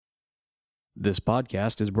This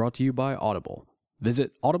podcast is brought to you by Audible.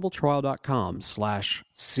 Visit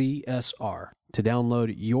audibletrial.com/CSR to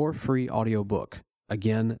download your free audiobook.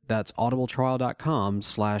 Again, that's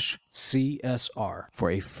audibletrial.com/CSR for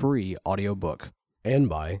a free audiobook. And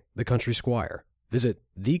by The Country Squire. Visit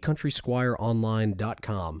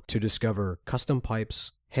thecountrysquireonline.com to discover custom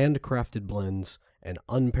pipes, handcrafted blends, and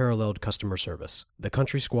unparalleled customer service.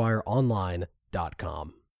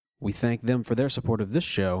 thecountrysquireonline.com. We thank them for their support of this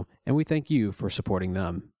show, and we thank you for supporting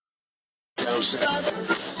them. You're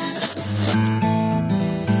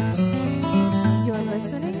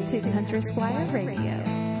listening to Country Squire Radio.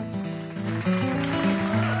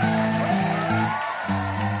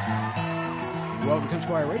 Welcome to Country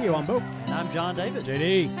Squire Radio. I'm Bo. And I'm John David.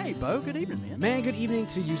 JD. Hey, Bo. Good evening, man. Man, good evening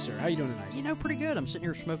to you, sir. How you doing tonight? You know, pretty good. I'm sitting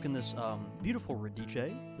here smoking this beautiful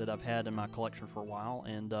Radice that I've had in my collection for a while.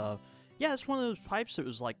 And, yeah, it's one of those pipes that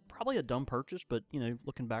was, like, probably a dumb purchase, but, you know,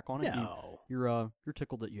 looking back on it, you're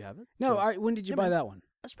tickled that you have it. No, So, all right, when did you buy that one?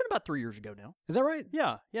 It's been about 3 years ago now. Is that right?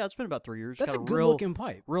 Yeah, it's been about 3 years. That's Got a good-looking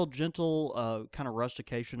pipe. Real gentle kind of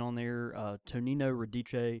rustication on there. Tonino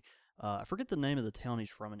Radice. I forget the name of the town he's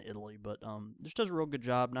from in Italy, but just does a real good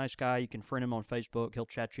job. Nice guy. You can friend him on Facebook. He'll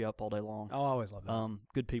chat you up all day long. Oh, I always love that.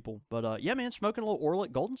 Good people. But, yeah, man, smoking a little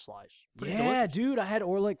Orlik Golden Slice. Pretty Yeah, delicious. dude, I had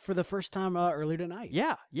Orlik for the first time earlier tonight.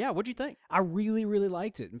 Yeah, what'd you think? I really, really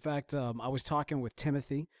liked it. In fact, I was talking with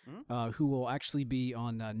Timothy, who will actually be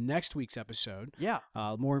on next week's episode. Yeah.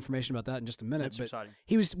 More information about that in just a minute. That's but exciting.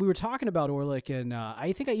 We were talking about Orlik, and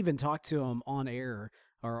I think I even talked to him on air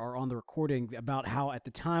or on the recording about how at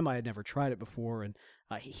the time I had never tried it before, and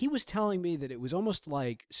he was telling me that it was almost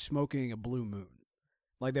like smoking a blue moon.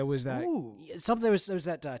 Like there was that something. There was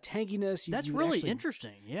that tanginess. That's really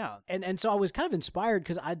interesting. Yeah. And so I was kind of inspired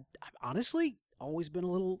because I've honestly always been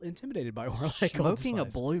a little intimidated by Orlik. Smoking a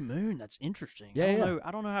blue moon. That's interesting. Yeah,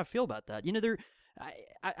 I don't know how I feel about that. You know,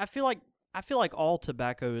 I feel like all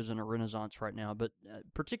tobacco is in a renaissance right now, but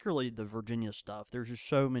particularly the Virginia stuff. There's just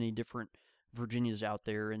so many different Virginias out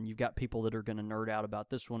there, and you've got people that are going to nerd out about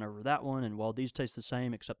this one over that one, and well, these taste the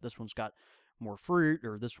same, except this one's got more fruit,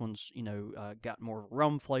 or this one's, got more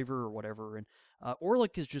rum flavor or whatever. And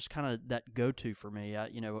Orlik is just kind of that go-to for me. I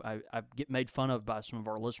get made fun of by some of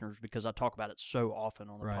our listeners because I talk about it so often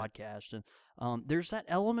on the podcast, and there's that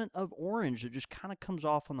element of orange that just kind of comes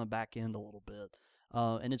off on the back end a little bit,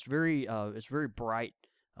 and it's very bright.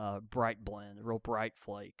 Bright blend, a real bright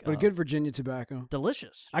flake. But a good Virginia tobacco.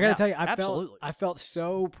 Delicious. I got to tell you, absolutely. I felt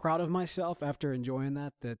so proud of myself after enjoying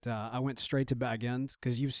that I went straight to Bag End,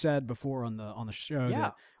 because you've said before on the show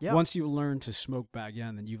that once you learn to smoke Bag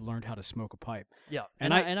End, then you've learned how to smoke a pipe. Yeah,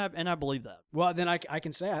 and I believe that. Well, then I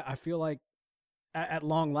can say I feel like at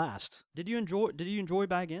long last. Did you enjoy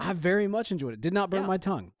Bag End? I very much enjoyed it. Did not burn my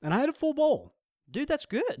tongue, and I had a full bowl. Dude, that's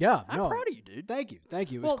good. Yeah, I'm proud of you, dude. Thank you.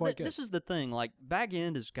 It was quite good. This is the thing. Like, Bag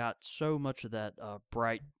End has got so much of that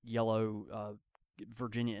bright yellow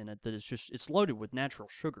Virginia in it that it's loaded with natural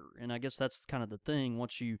sugar, and I guess that's kind of the thing.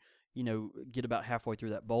 Once you get about halfway through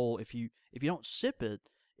that bowl, if you don't sip it,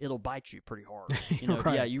 it'll bite you pretty hard.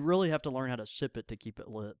 Right. Yeah, you really have to learn how to sip it to keep it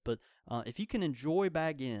lit. But if you can enjoy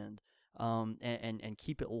Bag End and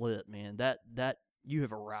keep it lit, man, that you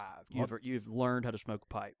have arrived. You've learned how to smoke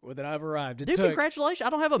a pipe. Well, then I've arrived. Dude, congratulations.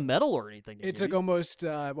 I don't have a medal or anything to It give took you. almost,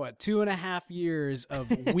 2.5 years of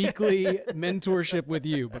weekly mentorship with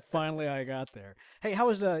you, but finally I got there. Hey, how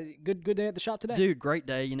was a good day at the shop today? Dude, great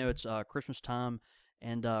day. It's Christmas time,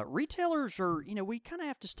 and retailers are, we kind of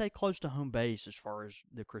have to stay close to home base as far as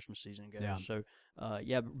the Christmas season goes. Yeah. So,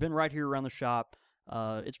 been right here around the shop.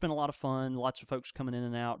 It's been a lot of fun. Lots of folks coming in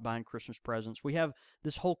and out buying Christmas presents. We have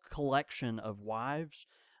this whole collection of wives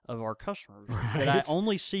of our customers that I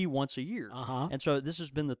only see once a year. And so this has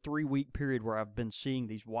been the 3-week period where I've been seeing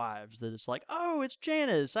these wives that it's like, oh, it's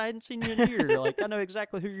Janice. I hadn't seen you in a year. Like, I know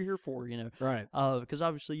exactly who you're here for, Right. Because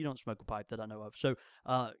obviously you don't smoke a pipe that I know of. So,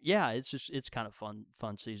 it's kind of fun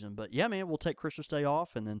season. But yeah, man, we'll take Christmas Day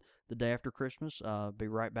off, and then the day after Christmas, be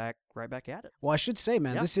right back at it. Well, I should say,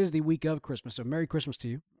 man, this is the week of Christmas, so Merry Christmas to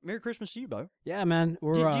you. Merry Christmas to you, Bo. Yeah, man.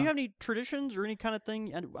 Do you have any traditions or any kind of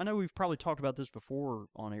thing? I know we've probably talked about this before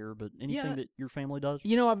on air, but anything that your family does?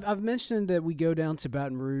 I've mentioned that we go down to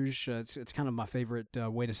Baton Rouge. It's kind of my favorite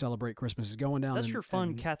way to celebrate Christmas is going down. That's your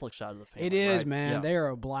fun Catholic side of the family. It is, right? man. Yeah. They are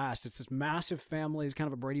a blast. It's this massive family. It's kind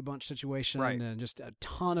of a Brady Bunch situation, right. And just a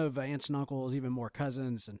ton of aunts and uncles, even more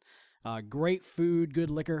cousins, and great food, good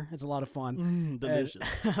liquor. It's a lot of fun. Delicious.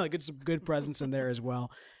 Get some good presents in there as well.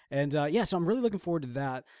 And so I'm really looking forward to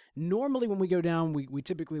that. Normally when we go down, we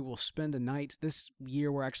typically will spend a night. This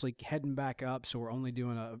year we're actually heading back up, so we're only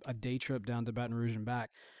doing a day trip down to Baton Rouge and back.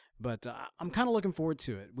 But I'm kind of looking forward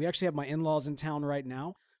to it. We actually have my in-laws in town right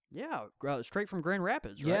now. Yeah, straight from Grand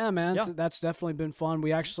Rapids, right? Yeah, man. Yeah. So that's definitely been fun.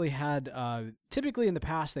 We actually had, typically in the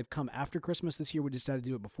past, they've come after Christmas. This year, we decided to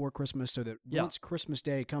do it before Christmas so that once Christmas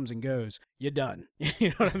Day comes and goes, you're done. You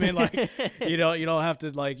know what I mean? Like, you don't have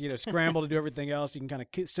to, like, scramble to do everything else. You can kind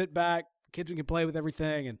of sit back, kids can play with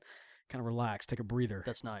everything, and kind of relax, take a breather.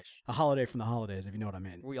 That's nice. A holiday from the holidays, if you know what I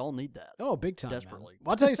mean. We all need that. Oh, big time. Desperately.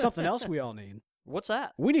 Well, I'll tell you something else we all need. What's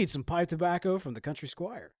that? We need some pipe tobacco from the Country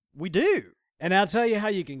Squire. We do. And I'll tell you how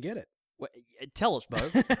you can get it. Tell us, Bo.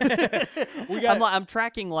 I'm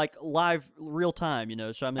tracking like live, real time.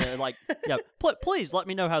 So I'm like, yeah. Please let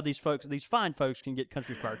me know how these fine folks, can get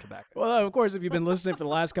Country Squire tobacco. Well, of course, if you've been listening for the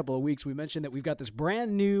last couple of weeks, we mentioned that we've got this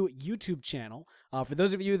brand new YouTube channel. For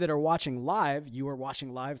those of you that are watching live, you are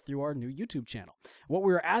watching live through our new YouTube channel. What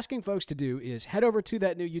we were asking folks to do is head over to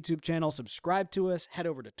that new YouTube channel, subscribe to us, head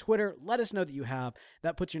over to Twitter, let us know that you have.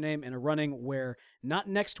 That puts your name in a running where not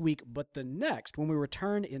next week, but the next, when we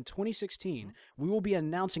return in 2016, we will be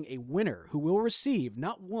announcing a winner who will receive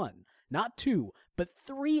not 1, not 2, but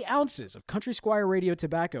 3 ounces of Country Squire Radio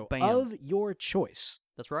tobacco of your choice.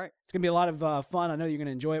 That's right. It's going to be a lot of fun. I know you're going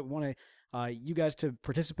to enjoy it. We want you guys to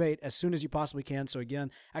participate as soon as you possibly can. So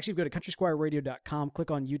again, actually go to countrysquireradio.com,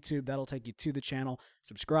 click on YouTube. That'll take you to the channel.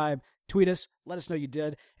 Subscribe, tweet us, let us know you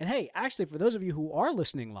did. And hey, actually, for those of you who are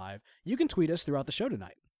listening live, you can tweet us throughout the show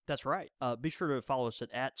tonight. That's right. Be sure to follow us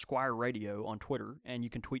at Squire Radio on Twitter, and you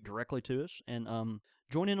can tweet directly to us and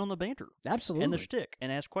join in on the banter. Absolutely. And the shtick,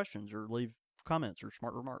 and ask questions or leave comments or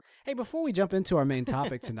smart remarks. Hey, before we jump into our main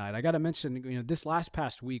topic tonight, I got to mention, this last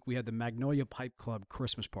past week we had the Magnolia Pipe Club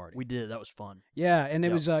Christmas party. We did. That was fun. Yeah, and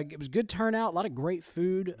it was good turnout, a lot of great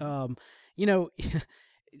food.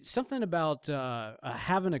 Something about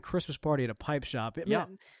having a Christmas party at a pipe shop.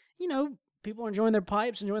 People are enjoying their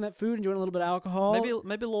pipes, enjoying that food, enjoying a little bit of alcohol. Maybe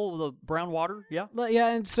a little of the brown water, yeah. Yeah,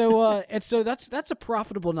 and so that's a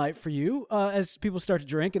profitable night for you as people start to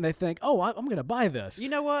drink and they think, oh, I'm going to buy this. You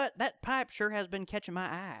know what? That pipe sure has been catching my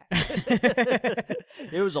eye.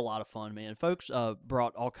 It was a lot of fun, man. Folks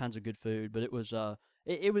brought all kinds of good food, but it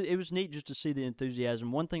was neat just to see the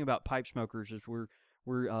enthusiasm. One thing about pipe smokers is we're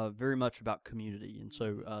very much about community, and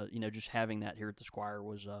so just having that here at the Squire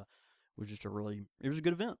was just it was a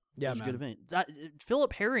good event. Yeah, it was a good event.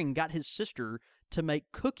 Philip Herring got his sister to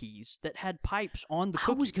make cookies that had pipes on the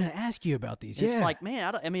cookies. I was going to ask you about these. It's like,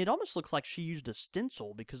 man, it almost looks like she used a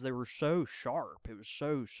stencil because they were so sharp. It was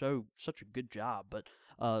such a good job. But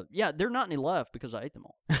there are not any left because I ate them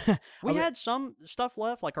all. We had some stuff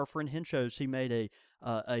left, like our friend Henshos. He made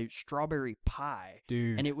a strawberry pie,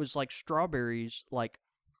 dude, and it was like strawberries, like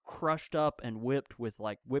crushed up and whipped with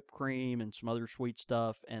like whipped cream and some other sweet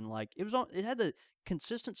stuff, and like it had the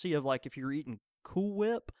consistency of like if you're eating Cool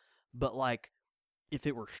Whip, but like if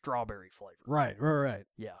it were strawberry flavored. Right.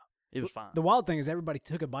 Yeah, it was fine. The wild thing is everybody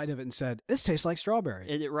took a bite of it and said, "This tastes like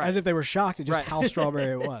strawberries," right. As if they were shocked at just how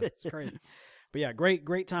strawberry it was. It's crazy. But yeah,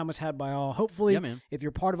 great time was had by all. Hopefully, if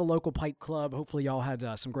you're part of a local pipe club, hopefully y'all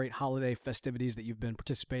had some great holiday festivities that you've been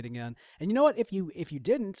participating in. And you know what? If you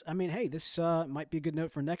didn't, hey, this might be a good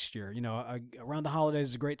note for next year. Around the holidays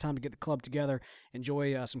is a great time to get the club together,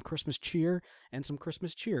 enjoy some Christmas cheer and some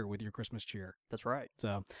Christmas cheer with your Christmas cheer. That's right.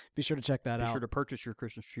 So be sure to check that out. Be sure to purchase your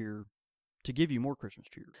Christmas cheer to give you more Christmas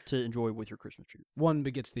cheer to enjoy with your Christmas cheer. One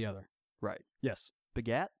begets the other. Right. Yes.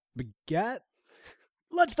 Begat?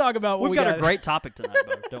 Let's talk about what We've got a great topic tonight,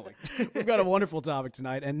 Bo, don't we? We've got a wonderful topic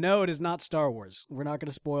tonight. And no, it is not Star Wars. We're not going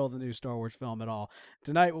to spoil the new Star Wars film at all.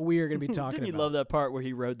 Tonight, what we are going to be talking Didn't you love that part where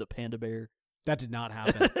he rode the panda bear? That did not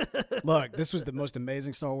happen. Look, this was the most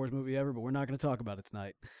amazing Star Wars movie ever, but we're not going to talk about it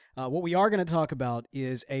tonight. What we are going to talk about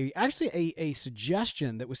is a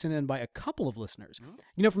suggestion that was sent in by a couple of listeners.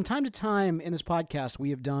 Mm-hmm. From time to time in this podcast,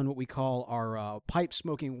 we have done what we call our Pipe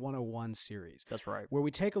Smoking 101 series. That's right. Where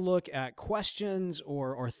we take a look at questions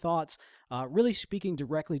or thoughts, really speaking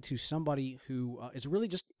directly to somebody who is really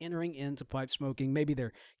just entering into pipe smoking. Maybe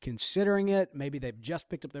they're considering it. Maybe they've just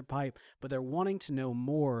picked up their pipe, but they're wanting to know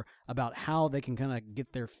more about how they can kind of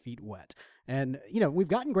get their feet wet. And, we've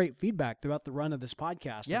gotten great feedback throughout the run of this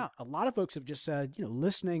podcast. Yeah. And a lot of folks have just said,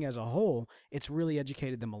 listening as a whole, it's really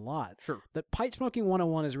educated them a lot. Sure. That Pipe Smoking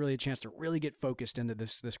 101 is really a chance to really get focused into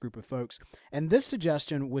this group of folks. And this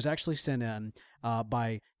suggestion was actually sent in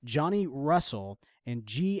by Johnny Russell and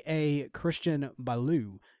G.A. Christian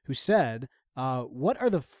Baloo, who said, what are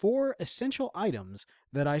the 4 essential items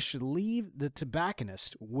that I should leave the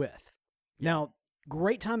tobacconist with? Yeah. Now,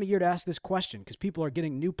 great time of year to ask this question because people are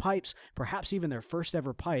getting new pipes, perhaps even their first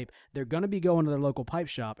ever pipe. They're going to be going to their local pipe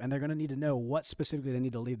shop, and they're going to need to know what specifically they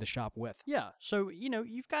need to leave the shop with. Yeah, so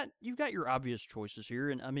you've got your obvious choices here,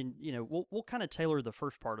 and I mean we'll kind of tailor the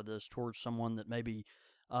first part of this towards someone that maybe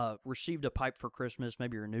received a pipe for Christmas.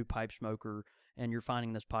 Maybe you're a new pipe smoker, and you're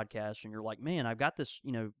finding this podcast, and you're like, man, I've got this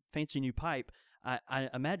fancy new pipe. I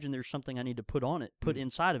imagine there's something I need to put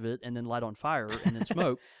inside of it, and then light on fire and then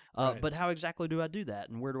smoke. Right. But how exactly do I do that,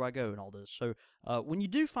 and where do I go, and all this? So when you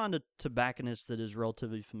do find a tobacconist that is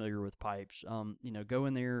relatively familiar with pipes, go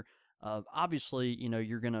in there. Obviously,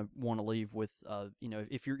 you're going to want to leave with,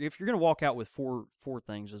 if you're going to walk out with four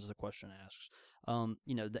things, as the question asks,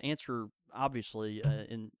 the answer obviously,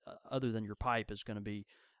 other than your pipe, is going to be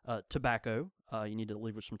tobacco. You need to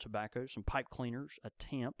leave with some tobacco, some pipe cleaners, a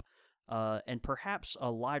tamp, and perhaps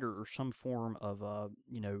a lighter or some form of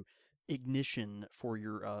ignition for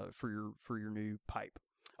your new pipe.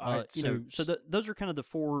 All right, Those are kind of the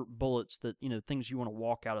four bullets that things you want to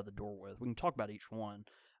walk out of the door with. We can talk about each one.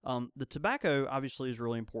 The tobacco obviously is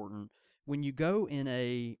really important. When you go in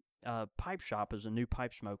a pipe shop as a new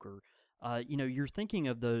pipe smoker, you're thinking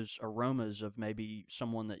of those aromas of maybe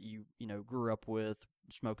someone that you grew up with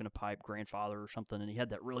smoking a pipe, grandfather or something, and he had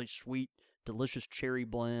that really sweet, delicious cherry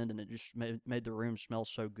blend, and it just made the room smell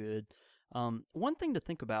so good. One thing to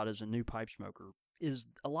think about as a new pipe smoker is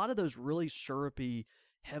a lot of those really syrupy,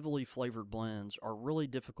 heavily flavored blends are really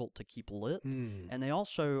difficult to keep lit, and they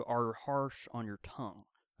also are harsh on your tongue.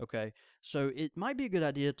 Okay, so it might be a good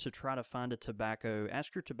idea to try to find a tobacco.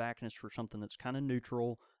 Ask your tobacconist for something that's kind of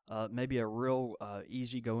neutral, maybe a real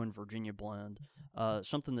easygoing Virginia blend,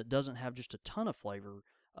 something that doesn't have just a ton of flavor,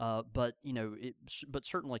 but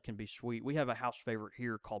certainly can be sweet. We have a house favorite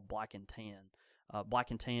here called Black and Tan. Black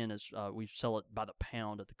and Tan is we sell it by the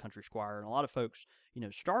pound at the Country Squire, and a lot of folks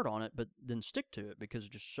start on it, but then stick to it because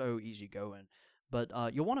it's just so easygoing. But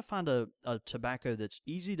you'll want to find a tobacco that's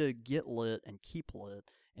easy to get lit and keep lit,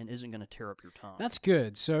 and isn't going to tear up your tongue. That's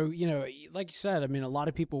good. So, like you said, I mean, a lot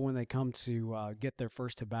of people, when they come to get their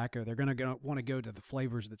first tobacco, they're going to want to go to the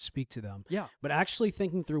flavors that speak to them. Yeah. But actually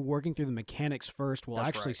working through the mechanics first will That's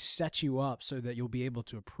actually right. set you up so that you'll be able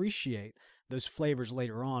to appreciate those flavors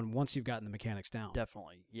later on once you've gotten the mechanics down.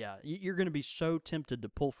 Definitely. Yeah. You're going to be so tempted to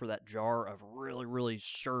pull for that jar of really, really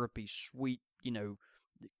syrupy, sweet,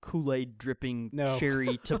 Kool-Aid dripping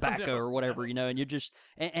cherry tobacco or whatever, and you just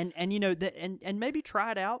and maybe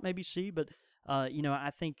try it out, maybe see, but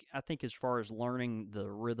I think as far as learning the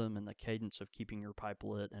rhythm and the cadence of keeping your pipe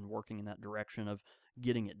lit and working in that direction of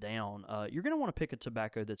getting it down, you're going to want to pick a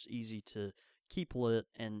tobacco that's easy to keep lit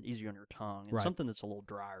and easy on your tongue, and Right. something that's a little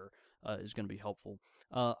drier is going to be helpful.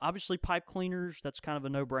 Obviously, pipe cleaners, that's kind of a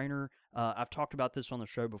no-brainer. I've talked about this on the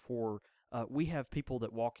show before. We have people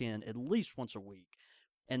that walk in at least once a week,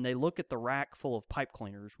 and they look at the rack full of pipe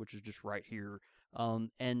cleaners, which is just right here,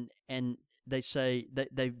 and they say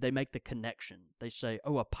they make the connection. They say,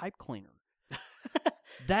 "Oh, a pipe cleaner."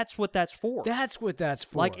 That's what that's for. That's what that's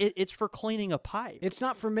for. Like it's for cleaning a pipe. It's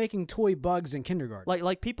not for making toy bugs in kindergarten.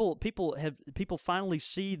 Like people finally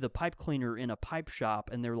see the pipe cleaner in a pipe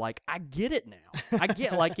shop, and they're like, I get it now. I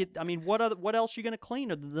get like it. I mean, what else are you going to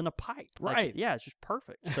clean other than a pipe? Like, Right. yeah, it's just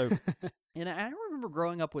perfect. So, and I remember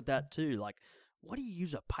growing up with that too. Like, what do you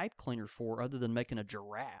use a pipe cleaner for other than making a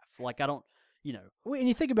giraffe? Like, I don't. Well, and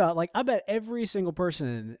you think about, like, I bet every single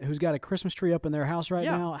person who's got a Christmas tree up in their house right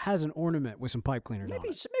Yeah. now has an ornament with some pipe cleaners on Maybe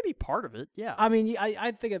it. maybe part of it. Yeah. I mean,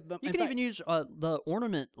 I think You can even use the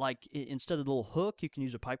ornament, like instead of the little hook, you can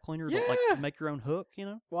use a pipe cleaner to Yeah. make your own hook.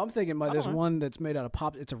 Well, I'm thinking I there's don't know. one that's made out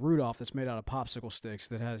of it's a Rudolph that's made out of popsicle sticks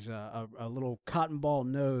that has a little cotton ball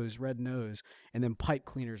nose, red nose, and then pipe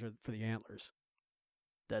cleaners are for the antlers.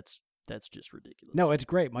 That's just ridiculous. No, it's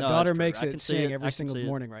great. My No, daughter that's true. makes I it can see sing it. I every can single see it.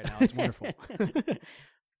 morning right now. It's wonderful.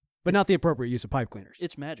 But not the appropriate use of pipe cleaners.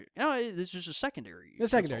 It's magic. No, it's just a secondary. The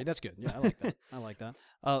secondary, that's good. Yeah, I like that. I like that.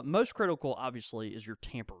 Most critical, obviously, is your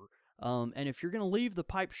tamper. And if you're going to leave the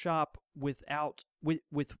pipe shop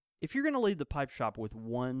if you're going to leave the pipe shop with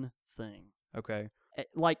one thing, okay,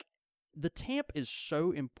 like the tamp is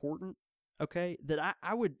so important, okay, that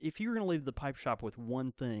I would, if you're going to leave the pipe shop with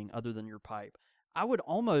one thing other than your pipe, I would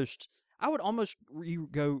almost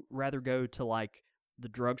rather go to like the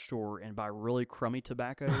drugstore and buy really crummy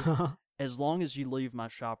tobacco as long as you leave my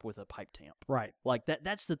shop with a pipe tamp. Right. Like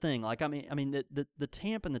that's the thing. Like I mean the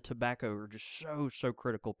tamp and the tobacco are just so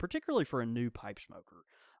critical, particularly for a new pipe smoker.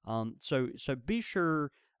 So be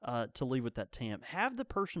sure to leave with that tamp. Have the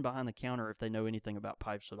person behind the counter, if they know anything about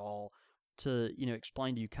pipes at all, to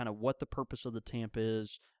explain to you kind of what the purpose of the tamp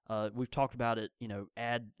is. We've talked about it,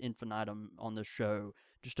 ad infinitum on this show.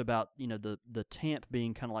 just about the tamp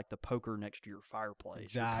being kind of like the poker next to your fireplace.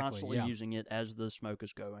 Exactly, You're constantly yeah. using it as the smoke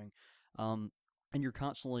is going, and you're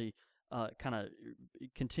constantly kind of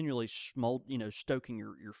continually stoking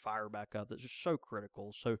your fire back up. That's just so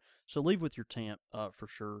critical. So leave with your tamp for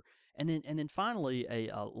sure. And then finally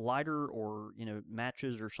a lighter or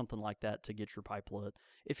matches or something like that to get your pipe lit.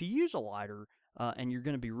 If you use a lighter and you're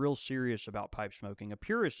going to be real serious about pipe smoking, a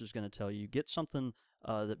purist is going to tell you get something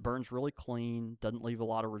that burns really clean, doesn't leave a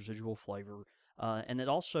lot of residual flavor. And that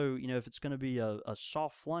also, if it's going to be a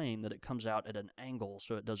soft flame, that it comes out at an angle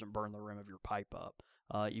so it doesn't burn the rim of your pipe up.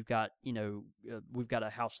 You've got, we've got a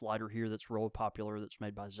house lighter here that's really popular that's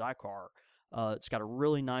made by Zycar. It's got a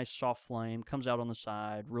really nice soft flame, comes out on the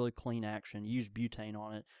side, really clean action. Use butane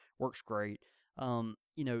on it, works great. Those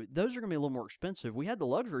are going to be a little more expensive. We had the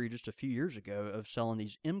luxury just a few years ago of selling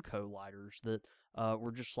these IMCO lighters that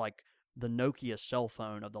were just like the Nokia cell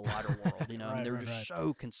phone of the lighter world. Right, they were right, just right.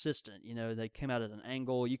 so consistent. They came out at an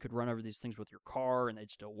angle. You could run over these things with your car and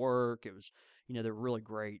they'd still work. It was, they were really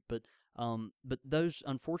great. But those,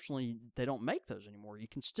 unfortunately, they don't make those anymore. You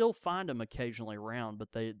can still find them occasionally around,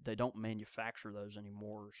 but they don't manufacture those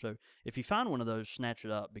anymore. So if you find one of those, snatch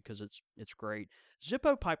it up because it's great.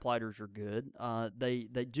 Zippo pipe lighters are good.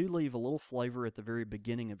 They do leave a little flavor at the very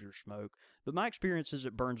beginning of your smoke, but my experience is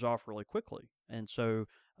it burns off really quickly. And so,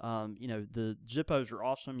 the Zippos are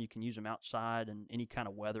awesome. You can use them outside in any kind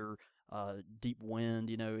of weather, deep wind.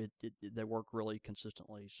 They work really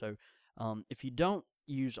consistently. So if you don't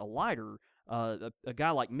use a lighter, a guy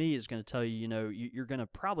like me is going to tell you, you're going to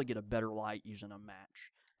probably get a better light using a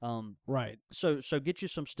match. Right. So get you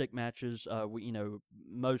some stick matches.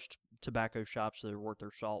 Most tobacco shops that are worth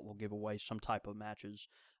their salt will give away some type of matches,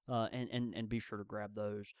 and be sure to grab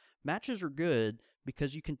those. Matches are good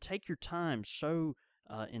because you can take your time so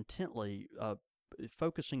intently,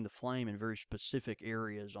 focusing the flame in very specific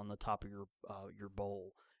areas on the top of your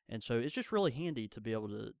bowl. And so it's just really handy to be able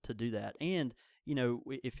to do that. And,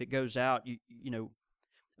 if it goes out,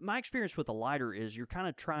 my experience with a lighter is you're kind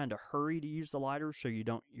of trying to hurry to use the lighter so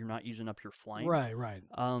you're not using up your flame. Right, right.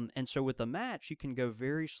 And so with the match, you can go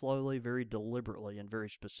very slowly, very deliberately in very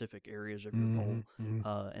specific areas of your bowl,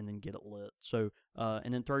 and then get it lit. So,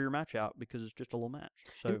 and then throw your match out because it's just a little match.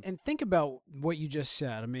 So, And think about what you just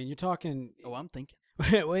said. I mean, you're talking. oh, I'm thinking.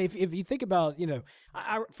 Well, if you think about,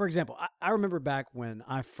 for example, I remember back when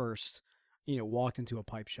I first, walked into a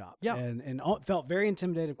pipe shop. Yeah. And felt very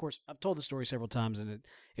intimidated. Of course, I've told the story several times, and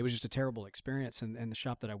it was just a terrible experience in the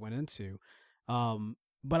shop that I went into.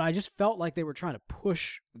 But I just felt like they were trying to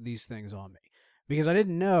push these things on me because I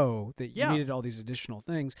didn't know that you needed all these additional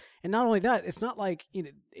things. And not only that, it's not like,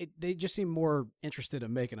 they just seem more interested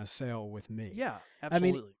in making a sale with me. Yeah, absolutely.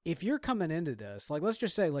 I mean, if you're coming into this, like, let's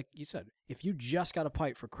just say, like you said, if you just got a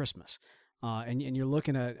pipe for Christmas, and you're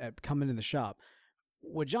looking at coming in the shop,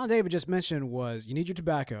 what John David just mentioned was you need your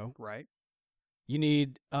tobacco. Right. You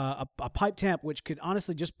need a pipe tamp, which could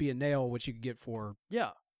honestly just be a nail, which you could get for,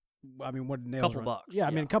 I mean, what nails? Couple bucks. Yeah, I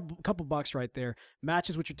mean, a couple bucks right there.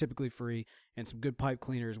 Matches, which are typically free, and some good pipe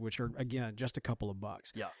cleaners, which are, again, just a couple of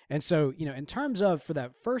bucks. Yeah. And so, in terms of for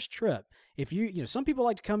that first trip, if some people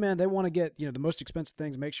like to come in, they want to get, the most expensive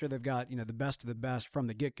things, make sure they've got, the best of the best from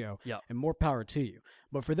the get-go. Yeah. And more power to you.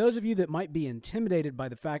 But for those of you that might be intimidated by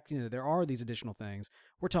the fact, there are these additional things,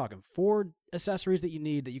 we're talking 4 accessories that you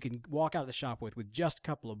need that you can walk out of the shop with just a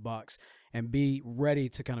couple of bucks and be ready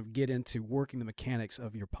to kind of get into working the mechanics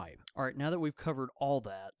of your pipe. All right, now that we've covered all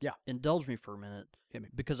that, indulge me for a minute,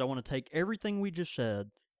 because I want to take everything we just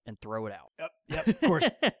said and throw it out. Yep, of course.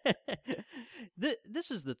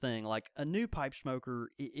 This is the thing, like a new pipe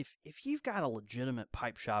smoker, if you've got a legitimate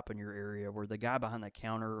pipe shop in your area where the guy behind the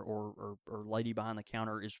counter or lady behind the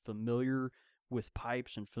counter is familiar with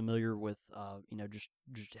pipes and familiar with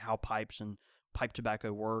just how pipes and pipe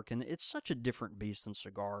tobacco work, and it's such a different beast than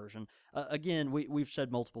cigars. And again, we've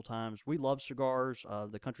said multiple times, we love cigars.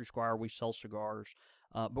 The Country Squire, we sell cigars,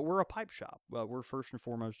 but we're a pipe shop. We're first and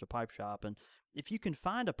foremost a pipe shop, and if you can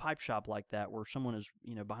find a pipe shop like that where someone is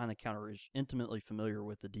behind the counter is intimately familiar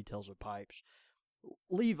with the details of pipes,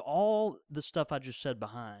 leave all the stuff I just said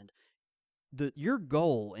behind. Your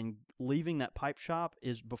goal in leaving that pipe shop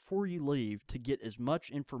is before you leave to get as much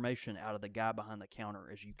information out of the guy behind the counter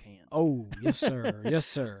as you can. Oh, yes, sir. Yes,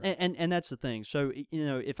 sir. And that's the thing. So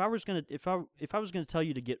if I was gonna tell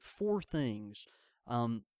you to get 4 things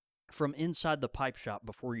from inside the pipe shop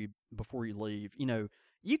before you leave,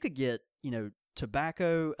 you could get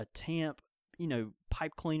tobacco, a tamp,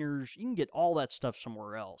 pipe cleaners. You can get all that stuff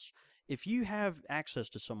somewhere else. If you have access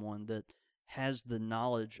to someone that has the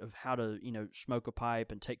knowledge of how to,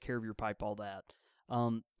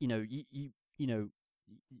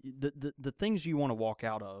 the things you want to walk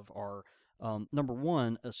out of are number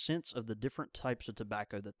one, a sense of the different types of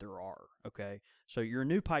tobacco that there are. Okay, so you're a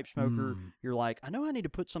new pipe smoker. You're like, I know I need to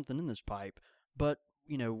put something in this pipe, but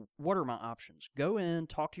what are my options? Go in,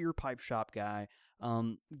 talk to your pipe shop guy.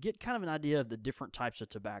 Get kind of an idea of the different types of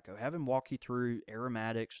tobacco. Have him walk you through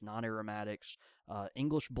aromatics, non-aromatics,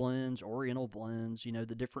 English blends, Oriental blends,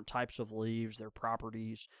 the different types of leaves, their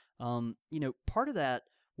properties. Part of that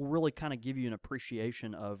will really kind of give you an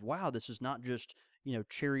appreciation of, wow, this is not just,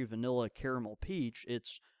 cherry, vanilla, caramel, peach.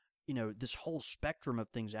 It's, this whole spectrum of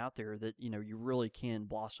things out there that, you really can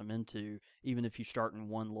blossom into, even if you start in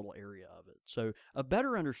one little area of it. So a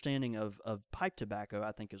better understanding of pipe tobacco,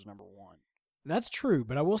 I think, is number one. That's true,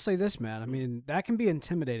 but I will say this, man. I mean, that can be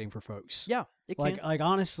intimidating for folks. Yeah, it can. Like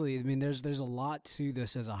honestly, I mean, there's a lot to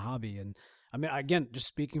this as a hobby, and I mean, again, just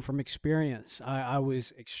speaking from experience, I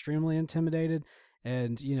was extremely intimidated,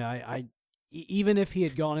 and I even if he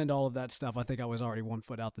had gone into all of that stuff, I think I was already 1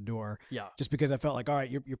 foot out the door. Yeah, just because I felt like, all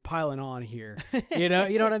right, you're piling on here, you know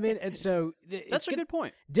what I mean. And so that's a good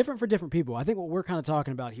point. Different for different people. I think what we're kind of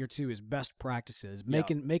talking about here too is best practices,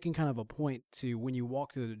 making kind of a point to when you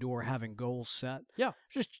walk through the door having goals set. Yeah,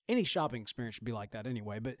 just any shopping experience should be like that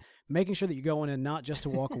anyway. But making sure that you're going in not just to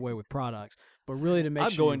walk away with products, but really to make I'm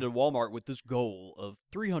sure going to Walmart with this goal of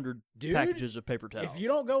 300 packages of paper towels. If you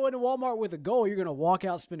don't go into Walmart with a goal, you're going to walk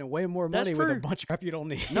out spending way more money with a bunch of crap you don't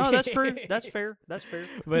need. No, that's true. That's fair. That's fair.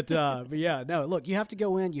 But yeah, no, look, you have to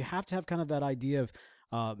go in. You have to have kind of that idea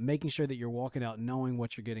of making sure that you're walking out knowing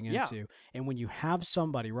what you're getting into. Yeah. And when you have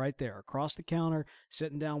somebody right there across the counter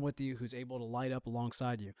sitting down with you who's able to light up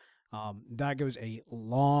alongside you, that goes a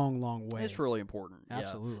long, long way. It's really important.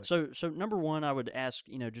 Absolutely. Yeah. So number one, I would ask,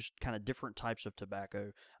 just kind of different types of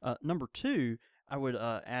tobacco. Number two, I would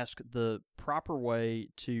ask the proper way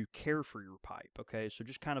to care for your pipe. Okay, so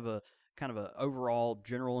just kind of a overall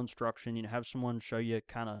general instruction. Have someone show you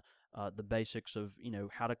kind of the basics of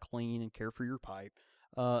how to clean and care for your pipe.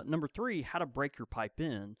 Number three, how to break your pipe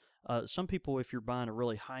in. Some people, if you're buying a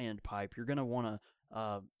really high end pipe, you're going to want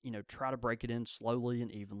to try to break it in slowly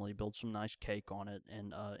and evenly, build some nice cake on it,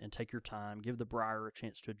 and take your time. Give the briar a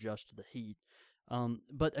chance to adjust to the heat.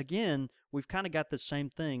 But again, we've kind of got the same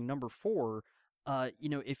thing. Number four,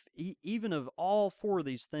 if even of all four of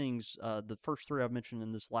these things, the first three I've mentioned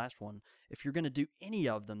in this last one, if you're going to do any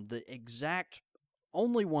of them, the exact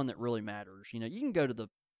only one that really matters, you can go to the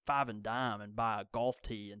Five and Dime and buy a golf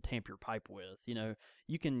tee and tamp your pipe with.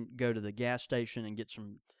 You can go to the gas station and get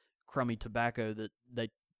some crummy tobacco that they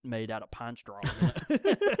made out of pine straw.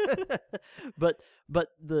 But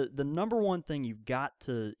the number one thing you've got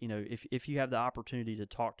to, if you have the opportunity to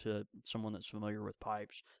talk to someone that's familiar with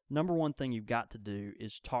pipes, number one thing you've got to do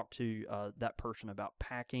is talk to that person about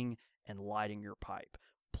packing and lighting your pipe.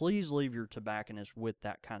 Please leave your tobacconist with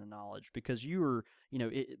that kind of knowledge, because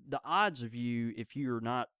the odds of you, if you're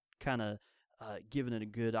not kind of given it a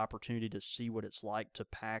good opportunity to see what it's like to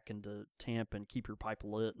pack and to tamp and keep your pipe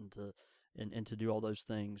lit and to do all those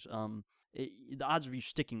things, the odds of you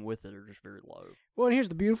sticking with it are just very low. Well, and here's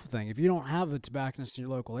the beautiful thing. If you don't have a tobacconist in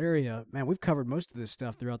your local area, man, we've covered most of this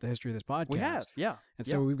stuff throughout the history of this podcast. We have, yeah. And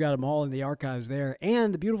so we've got them all in the archives there.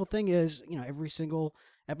 And the beautiful thing is, every single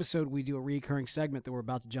episode we do a recurring segment that we're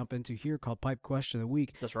about to jump into here called Pipe Question of the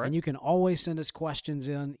Week. That's right. And you can always send us questions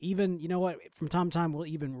in. Even, from time to time, we'll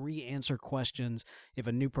even re-answer questions if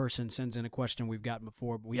a new person sends in a question we've gotten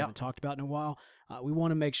before but we haven't talked about in a while. We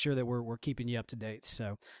want to make sure that we're keeping you up to date.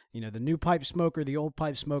 So, the new pipe smoker, the old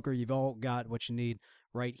pipe smoker, you've all got what you need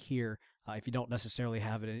right here if you don't necessarily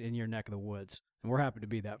have it in your neck of the woods. And we're happy to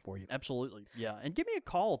be that for you. Absolutely, yeah. And give me a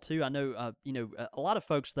call, too. I know, a lot of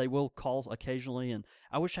folks, they will call occasionally, and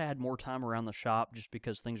I wish I had more time around the shop just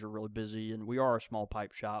because things are really busy, and we are a small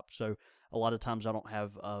pipe shop, so a lot of times I don't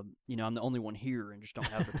have, I'm the only one here and just don't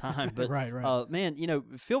have the time. But, right. Man,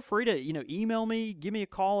 feel free to, email me, give me a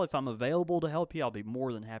call if I'm available to help you. I'll be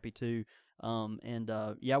more than happy to. We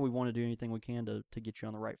want to do anything we can to get you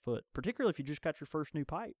on the right foot, particularly if you just got your first new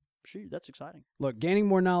pipe. Shoot, that's exciting. Look, gaining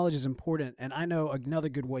more knowledge is important, and I know another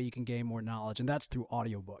good way you can gain more knowledge, and that's through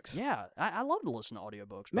audiobooks. Yeah, I love to listen to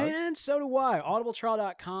audiobooks. Man, so do I.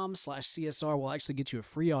 audibletrial.com/CSR will actually get you a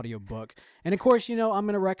free audiobook. And, of course, I'm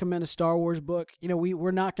going to recommend a Star Wars book.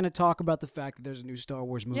 We're not going to talk about the fact that there's a new Star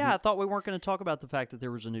Wars movie. Yeah, I thought we weren't going to talk about the fact that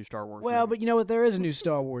there was a new Star Wars movie. Well, but you know what? There is a new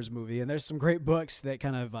Star Wars movie, and there's some great books that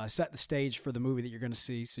kind of set the stage page for the movie that you're going to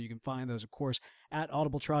see. So you can find those, of course, at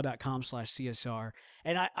audibletrial.com/CSR.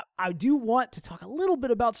 And I do want to talk a little bit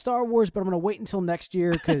about Star Wars, but I'm going to wait until next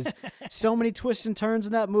year because so many twists and turns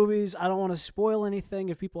in that movies. I don't want to spoil anything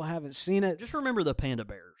if people haven't seen it. Just remember the panda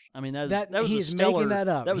bears. I mean, that was he's a stellar. making that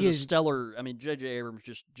up. That was a stellar. I mean, J.J. Abrams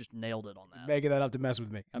just nailed it on that. Making that up to mess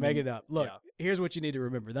with me. Making it up. Look, yeah. here's what you need to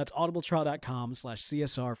remember. That's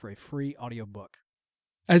audibletrial.com/CSR for a free audiobook.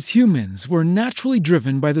 As humans, we're naturally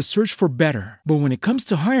driven by the search for better. But when it comes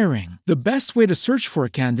to hiring, the best way to search for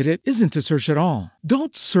a candidate isn't to search at all.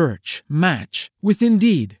 Don't search, match with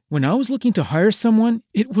Indeed. When I was looking to hire someone,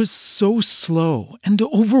 it was so slow and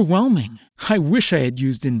overwhelming. I wish I had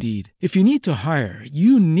used Indeed. If you need to hire,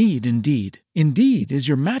 you need Indeed. Indeed is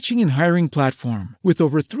your matching and hiring platform with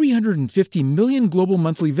over 350 million global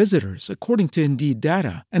monthly visitors, according to Indeed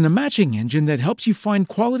data, and a matching engine that helps you find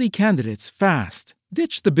quality candidates fast.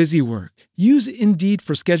 Ditch the busy work. Use Indeed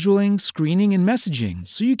for scheduling, screening, and messaging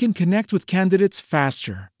so you can connect with candidates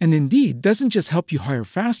faster. And Indeed doesn't just help you hire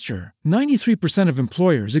faster. 93% of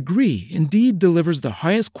employers agree Indeed delivers the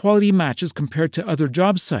highest quality matches compared to other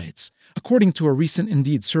job sites, according to a recent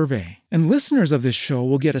Indeed survey. And listeners of this show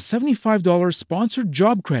will get a $75 sponsored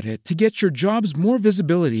job credit to get your jobs more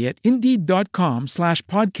visibility at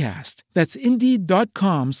Indeed.com/podcast. That's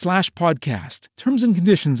Indeed.com/podcast. Terms and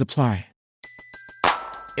conditions apply.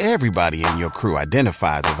 Everybody in your crew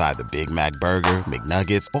identifies as either Big Mac Burger,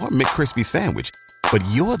 McNuggets, or McCrispy Sandwich. But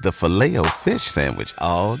you're the Filet-O-Fish Sandwich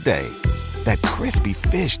all day. That crispy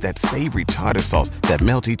fish, that savory tartar sauce, that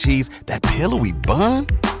melty cheese, that pillowy bun.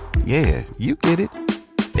 Yeah, you get it.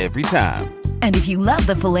 Every time. And if you love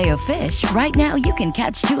the Filet-O-Fish, right now you can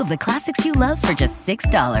catch two of the classics you love for just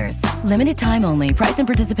 $6. Limited time only. Price and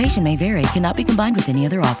participation may vary. Cannot be combined with any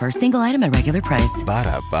other offer. Single item at regular price.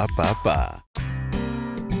 Ba-da-ba-ba-ba.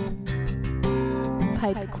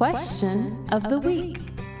 Pipe question of the week.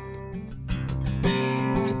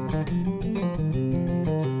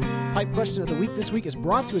 Pipe question of the week this week is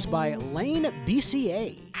brought to us by Lane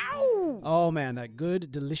BCA. Ow! Oh man, that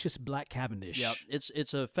good, delicious black Cavendish. Yeah,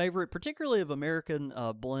 it's a favorite, particularly of American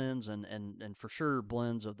blends and for sure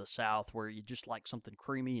blends of the South, where you just like something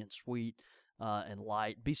creamy and sweet and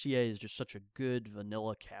light. BCA is just such a good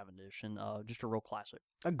vanilla Cavendish and just a real classic.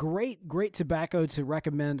 A great tobacco to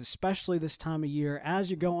recommend, especially this time of year.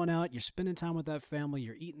 As you're going out, you're spending time with that family,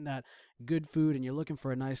 you're eating that good food, and you're looking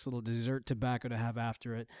for a nice little dessert tobacco to have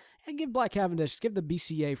after it. And give Black Cavendish, give the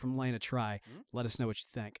BCA from Lane a try. Let us know what you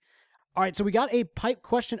think. All right, so we got a pipe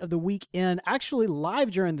question of the week in, actually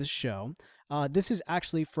live during this show. This is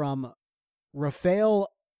actually from Rafael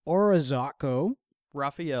Orizaco.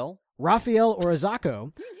 Raphael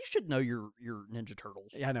Orizaco. You should know your Ninja Turtles.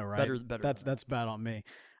 Yeah, I know, right? Better. That's bad on me.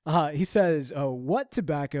 He says, what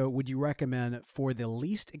tobacco would you recommend for the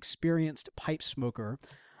least experienced pipe smoker?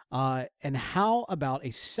 And how about a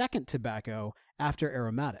second tobacco after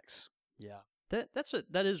aromatics? Yeah.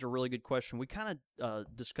 That is a really good question. We kind of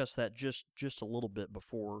discussed that just a little bit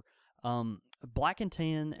before. Black and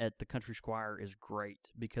Tan at the Country Squire is great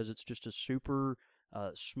because it's just a super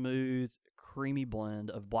smooth, creamy blend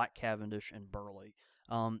of Black Cavendish and Burley.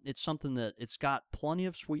 It's something that it's got plenty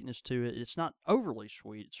of sweetness to it. It's not overly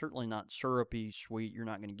sweet. It's certainly not syrupy sweet. You're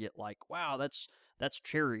not going to get like, wow, that's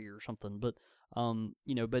cherry or something. But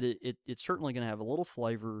but it's certainly going to have a little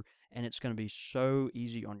flavor, and it's going to be so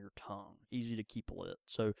easy on your tongue, easy to keep lit.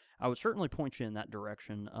 So I would certainly point you in that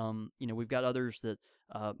direction. We've got others that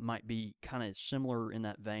might be kind of similar in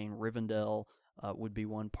that vein. Rivendell would be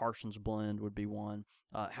one. Parsons Blend would be one.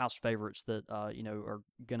 House favorites that are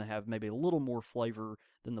going to have maybe a little more flavor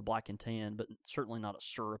than the Black and Tan, but certainly not a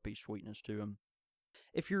syrupy sweetness to them.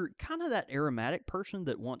 If you're kind of that aromatic person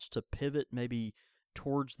that wants to pivot maybe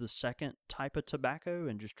towards the second type of tobacco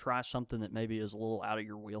and just try something that maybe is a little out of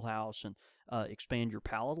your wheelhouse and expand your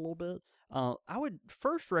palate a little bit, I would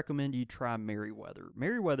first recommend you try Merryweather.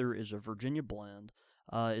 Merryweather is a Virginia blend.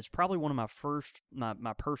 It's probably one of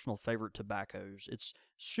my personal favorite tobaccos. It's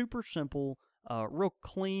super simple, real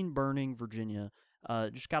clean burning Virginia.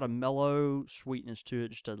 Just got a mellow sweetness to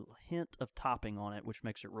it, just a hint of topping on it, which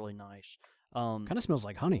makes it really nice. Kind of smells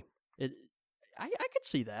like honey. I could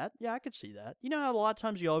see that. Yeah, I could see that. You know how a lot of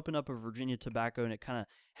times you open up a Virginia tobacco and it kind of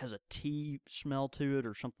has a tea smell to it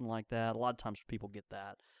or something like that? A lot of times people get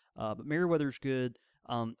that. But Merryweather's good.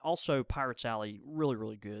 Also, Pirates Alley, really,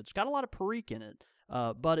 really good. It's got a lot of Perique in it,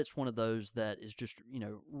 but it's one of those that is just,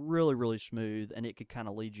 really, really smooth, and it could kind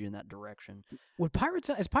of lead you in that direction.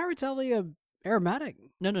 Is Pirates Alley a aromatic?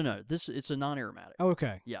 No. It's a non-aromatic. Oh,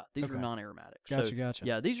 okay. Yeah, these are non-aromatic. Gotcha.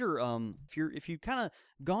 Yeah, these are if you kind of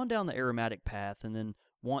gone down the aromatic path and then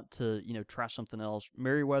want to, try something else,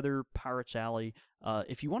 Merriweather, Pirates Alley.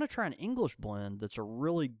 If you want to try an English blend that's a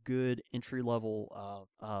really good entry-level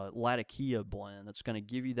Latakia blend that's going to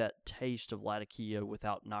give you that taste of Latakia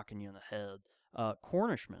without knocking you in the head,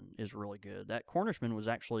 Cornishman is really good. That Cornishman was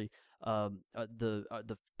actually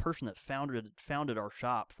the person that founded our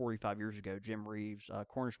shop 45 years ago, Jim Reeves.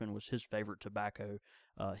 Cornishman was his favorite tobacco.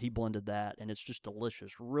 He blended that, and it's just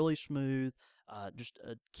delicious. Really smooth, just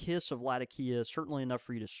a kiss of Latakia, certainly enough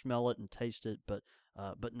for you to smell it and taste it, but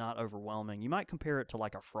not overwhelming. You might compare it to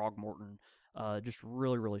like a Frogmorton, just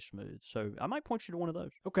really, really smooth. So I might point you to one of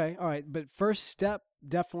those. Okay, all right. But first step,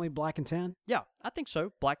 definitely black and tan? Yeah, I think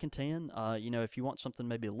so. Black and tan. If you want something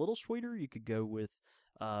maybe a little sweeter, you could go with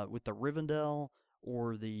the Rivendell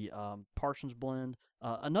or the Parsons blend.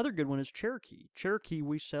 Another good one is Cherokee. Cherokee,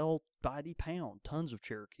 we sell by the pound, tons of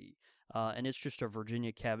Cherokee. And it's just a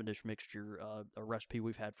Virginia Cavendish mixture, a recipe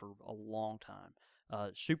we've had for a long time.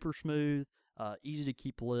 Super smooth, easy to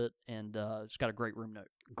keep lit, and it's got a great room note.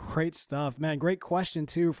 Great stuff, man. Great question,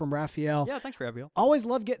 too, from Raphael. Yeah, thanks, Raphael. Always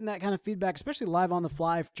love getting that kind of feedback, especially live on the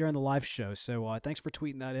fly during the live show. So thanks for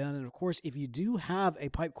tweeting that in. And, of course, if you do have a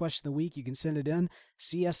pipe question of the week, you can send it in,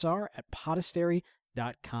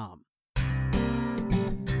 csr@podastery.com.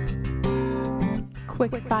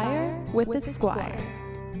 Quick Fire with the Squire.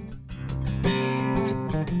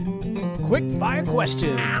 Quick fire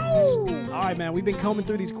questions. All right, man. We've been combing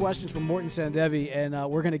through these questions from Morton Sandevi, and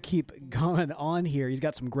we're going to keep going on here. He's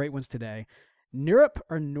got some great ones today. Nirup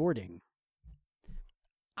or Nording?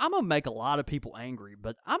 I'm going to make a lot of people angry,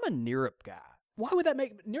 but I'm a Nirup guy. Why would that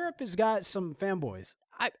make... Nirup has got some fanboys.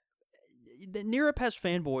 Nirup has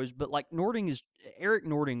fanboys, but like Eric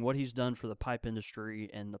Nording, what he's done for the pipe industry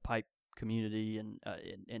and the pipe community and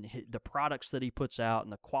the products that he puts out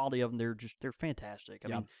and the quality of them, they're fantastic. I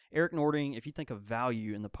mean, Eric Nording, if you think of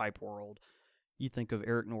value in the pipe world, you think of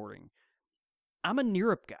Eric Nording. I'm a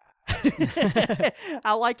Nirup guy.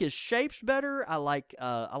 I like his shapes better. I like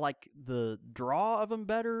the draw of them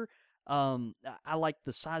better. I like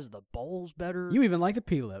the size of the bowls better. You even like the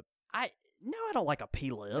P-lip. No, I don't like a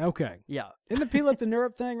P-lip. Okay. Yeah. Isn't the P-lip the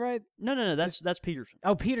Nirup thing, right? No, that's Peterson.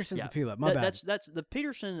 Oh, Peterson's the P-lip. My bad. That's the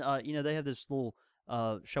Peterson, they have this little,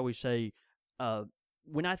 shall we say,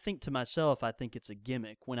 when I think to myself, I think it's a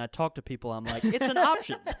gimmick. When I talk to people, I'm like, it's an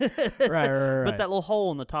option. Right. But that little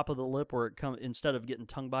hole in the top of the lip where it comes, instead of getting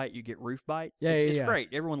tongue bite, you get roof bite. It's great.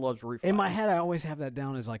 Everyone loves roof bite. In my head, I always have that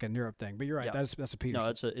down as like a Nirup thing, but you're right. Yeah. That's a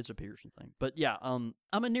Peterson. No, it's a Peterson thing. But yeah, I'm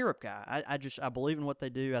a Nirup guy. I believe in what they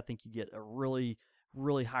do. I think you get a really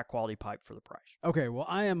high quality pipe for the price. Okay, well,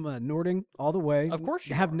 I am Nording all the way. Of course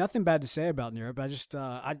you have are. nothing bad to say about Nirup. I just,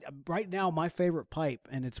 right now, my favorite pipe,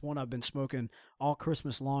 and it's one I've been smoking all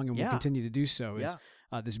Christmas long and will continue to do so, is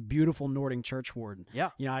this beautiful Nording Churchwarden.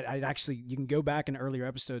 Yeah. I actually, you can go back in earlier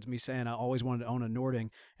episodes, me saying I always wanted to own a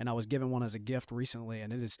Nording, and I was given one as a gift recently,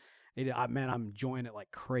 and man, I'm enjoying it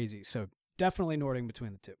like crazy. So definitely Nording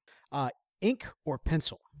between the two. Ink or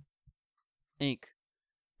pencil? Ink.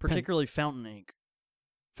 Particularly fountain ink.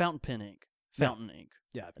 Fountain pen ink. Fountain ink.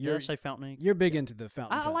 Yeah. Did I say fountain ink? You're big into the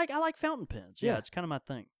fountain I like fountain pens. Yeah, it's kind of my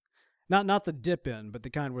thing. Not the dip in, but the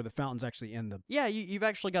kind where the fountain's actually in the... Yeah, you've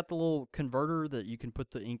actually got the little converter that you can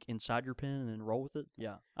put the ink inside your pen and then roll with it.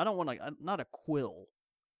 Yeah. I don't want not a quill,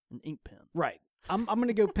 an ink pen. Right. I'm going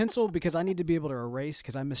to go pencil because I need to be able to erase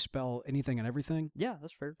because I misspell anything and everything. Yeah,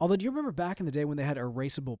 that's fair. Although, do you remember back in the day when they had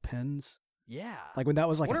erasable pens? Yeah. Like when that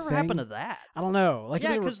was like whatever a thing? happened to that? I don't know. Like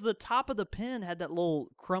because the top of the pen had that little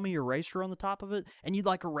crummy eraser on the top of it, and you'd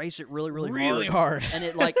like erase it really hard. And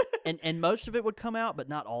it like and most of it would come out, but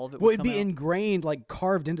not all of it would Well, it'd come be out. ingrained, like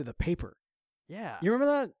carved into the paper. Yeah. You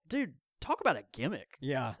remember that? Dude, talk about a gimmick.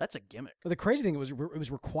 Yeah. That's a gimmick. But the crazy thing, it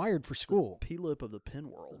was required for school. P-lip of the pen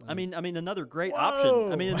world. I mean another great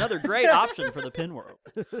option. I mean another great option for the pen world.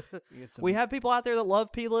 We have people out there that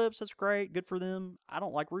love P-lips. That's great. Good for them. I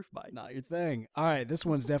don't like roof bite. Not your thing. All right, this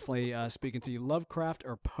one's definitely speaking to you. Lovecraft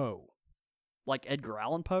or Poe? Like Edgar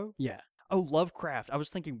Allan Poe? Yeah. Oh, Lovecraft. I was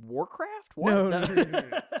thinking Warcraft? What? No.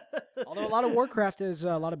 Although a lot of Warcraft is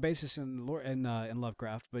a lot of basis in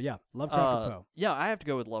Lovecraft, but yeah, Lovecraft or Poe. Yeah, I have to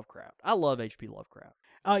go with Lovecraft. I love H.P. Lovecraft.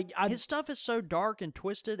 His stuff is so dark and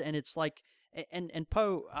twisted, and it's like, and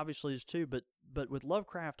Poe obviously is too, but with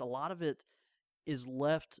Lovecraft, a lot of it is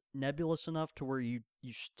left nebulous enough to where you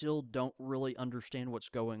still don't really understand what's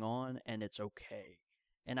going on, and it's okay.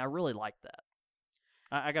 And I really like that.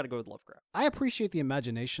 I got to go with Lovecraft. I appreciate the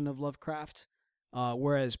imagination of Lovecraft,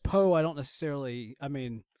 whereas Poe, I don't necessarily. I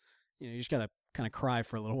mean, you just gotta kind of cry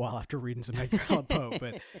for a little while after reading some Edgar Allan Poe,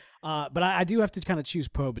 but I do have to kind of choose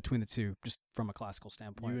Poe between the two, just from a classical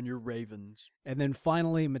standpoint. You and your ravens. And then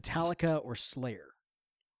finally, Metallica or Slayer?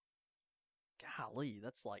 golly,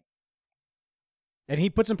 that's like. And he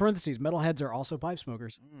puts in parentheses, metalheads are also pipe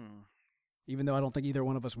smokers. Even though I don't think either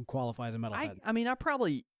one of us would qualify as a metalhead. I mean, I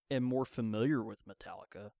probably am more familiar with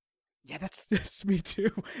Metallica. Yeah, that's me too.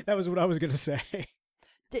 That was what I was going to say.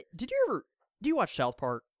 Do you watch South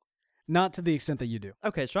Park? Not to the extent that you do.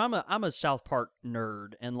 Okay, so I'm a South Park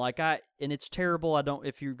nerd, and and it's terrible. I don't.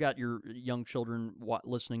 If you've got your young children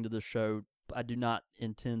listening to this show, I do not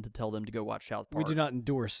intend to tell them to go watch South Park. We do not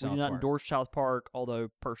endorse South Park. We do not endorse South Park, although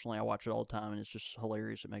personally I watch it all the time, and it's just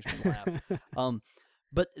hilarious. It makes me laugh.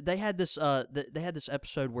 But they had this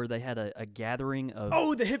episode where they had a gathering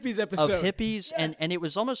of the hippies episode of hippies, yes. and it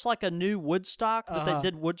was almost like a new Woodstock, but they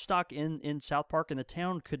did Woodstock in South Park, and the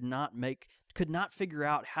town could not figure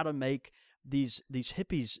out how to make these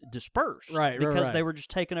hippies disperse, because they were just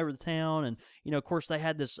taking over the town, and of course they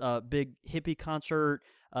had this big hippie concert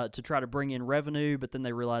to try to bring in revenue, but then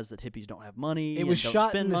they realized that hippies don't have money. It was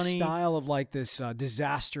shot in the money. Style of like this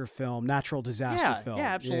disaster film, natural disaster film.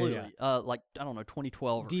 Yeah, absolutely. Like I don't know,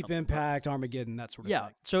 2012. Deep Impact, Armageddon, that sort of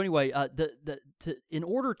thing. So anyway, in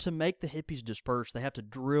order to make the hippies disperse, they have to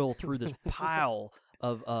drill through this pile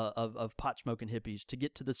of pot smoking hippies to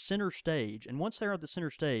get to the center stage, and once they're at the center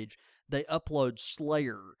stage, they upload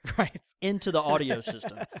Slayer into the audio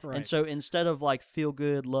system. And so instead of like feel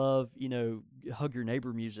good, love, hug your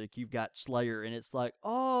neighbor music, you've got Slayer, and it's like,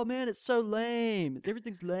 oh man, it's so lame.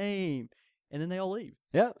 Everything's lame. And then they all leave.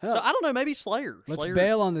 Yeah. So I don't know, maybe Slayer. Let's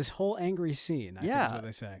bail on this whole angry scene, I think is what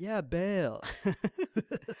they say. Yeah, bail.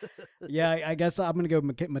 Yeah, I guess I'm going to go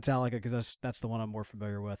Metallica because that's the one I'm more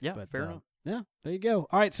familiar with. Yeah, but, fair enough. Yeah, there you go.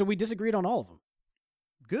 All right, so we disagreed on all of them.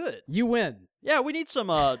 Good. You win. Yeah, we need some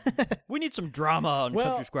drama on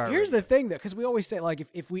Country Squire. Here's the thing, though, because we always say, like,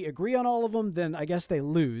 if we agree on all of them, then I guess they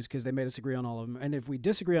lose because they made us agree on all of them. And if we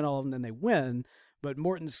disagree on all of them, then they win. But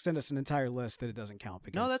Morton sent us an entire list that it doesn't count.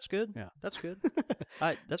 Because, no, that's good. Yeah. That's good.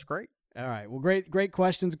 That's great. All right. Well, great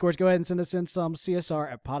questions. Of course, go ahead and send us in some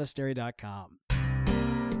CSR@podastery.com.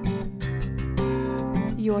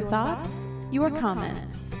 Your thoughts, your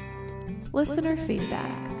comments, listener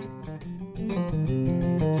feedback.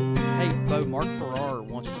 Hey, Bo, Mark Farrar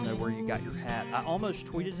wants to know where you got your hat. I almost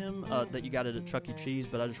tweeted him that you got it at Chuck E. Cheese,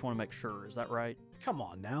 but I just want to make sure. Is that right? Come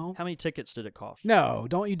on now. How many tickets did it cost? No,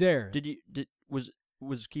 don't you dare.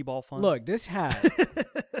 Was Key Ball fun? Look, this hat.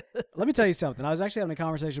 Let me tell you something. I was actually having a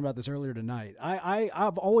conversation about this earlier tonight.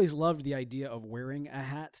 I've always loved the idea of wearing a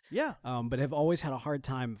hat. Yeah. But have always had a hard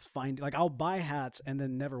time finding. Like, I'll buy hats and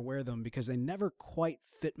then never wear them because they never quite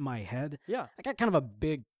fit my head. Yeah. I got kind of a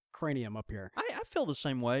big cranium up here. I feel the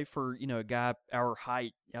same way for a guy our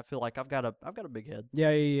height. I feel like I've got a big head.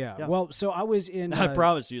 Yeah. Well, so I was in. I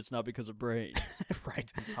promise you, it's not because of brains.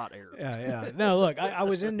 Right. It's hot air. Yeah. No, look, I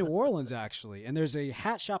was in New Orleans actually, and there's a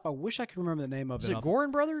hat shop. I wish I could remember the name of it. Is it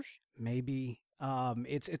Gorin Brothers? Maybe.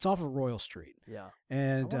 It's off of Royal Street. Yeah.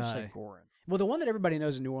 And I want to say Gorin. Well, the one that everybody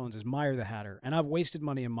knows in New Orleans is Meyer the Hatter, and I've wasted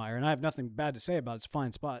money in Meyer, and I have nothing bad to say about it. It's a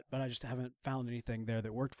fine spot, but I just haven't found anything there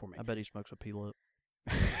that worked for me. I bet he smokes a P-lip.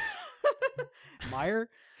 Meyer?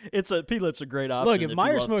 P-lip's a great option. Look, if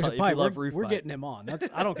Meyer smokes a pipe, we're pipe. getting him on.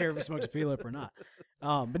 I don't care if he smokes a P-lip or not.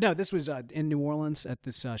 But no, this was in New Orleans at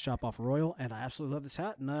this shop off Royal, and I absolutely love this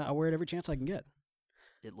hat, and I wear it every chance I can get.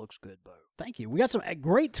 It looks good, Bo. Thank you. We got some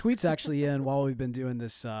great tweets actually in while we've been doing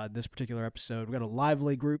this particular episode. We got a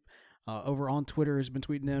lively group over on Twitter who's been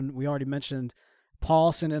tweeting in. We already mentioned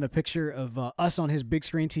Paul sent in a picture of us on his big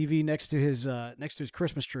screen TV next to his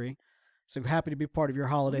Christmas tree. So happy to be part of your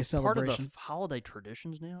holiday celebration. Part of the holiday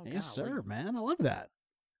traditions now? Yes, Golly. sir, man. I love that.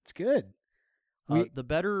 It's good. The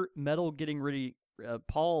better metal getting rid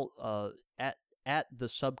Paul at the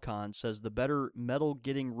Subcon says the better metal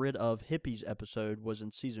getting rid of hippies episode was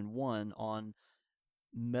in season 1 on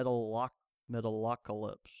Metalocalypse.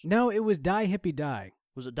 No, it was Die Hippie Die.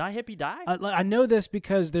 Was it Die Hippie Die? I know this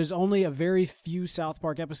because there's only a very few South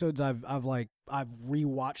Park episodes I've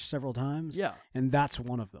rewatched several times. Yeah, and that's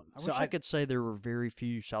one of them. I wish I could say there were very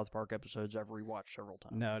few South Park episodes I've rewatched several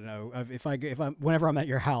times. No. Whenever I'm at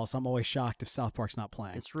your house, I'm always shocked if South Park's not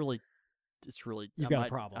playing. It's really. You've got a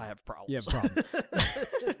problem. I have problems. You have a problem.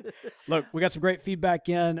 Look, we got some great feedback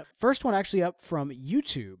in. First one actually up from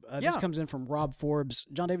YouTube. This comes in from Rob Forbes.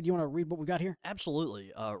 John David, do you want to read what we got here?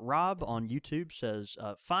 Absolutely. Rob on YouTube says,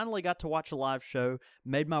 finally got to watch a live show.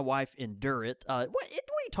 Made my wife endure it. When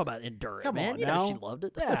are you talking about endure it, Come man? on You know now. she loved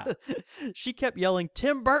it. Yeah. She kept yelling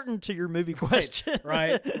Tim Burton to your movie question.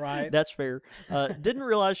 right. That's fair. Didn't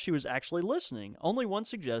realize she was actually listening. Only one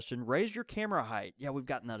suggestion: raise your camera height. Yeah, we've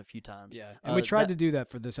gotten that a few times. Yeah, and we tried to do that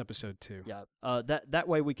for this episode too. Yeah, that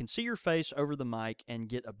way we can see your face over the mic and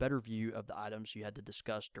get a better view of the items you had to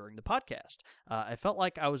discuss during the podcast. I felt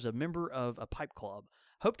like I was a member of a pipe club.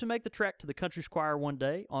 Hope to make the trek to the Country Squire one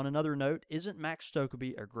day. On another note, isn't Max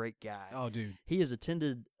Stokeby a great guy? Oh, dude. He has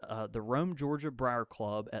attended the Rome, Georgia Briar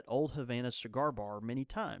Club at Old Havana Cigar Bar many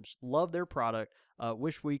times. Love their product.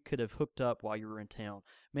 Wish we could have hooked up while you were in town.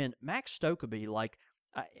 Man, Max Stokeby, like,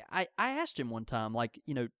 I asked him one time, like,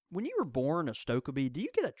 you know, when you were born a Stokeby, do you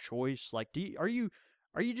get a choice? Like, can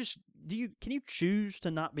you choose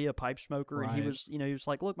to not be a pipe smoker? And he Right. was, you know, he was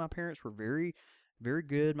like, look, my parents were very, very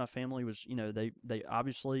good. My family was, you know, they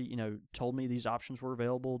obviously, you know, told me these options were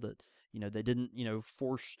available, that, you know, they didn't, you know,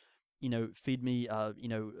 force, you know, feed me, you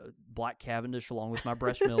know, Black Cavendish along with my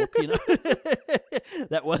breast milk, you know.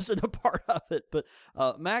 That wasn't a part of it. But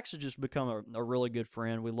Max has just become a really good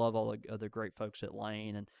friend. We love all the great folks at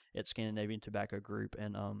Lane and at Scandinavian Tobacco Group.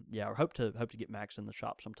 And, yeah, I hope to get Max in the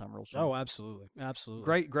shop sometime real soon. Oh, absolutely.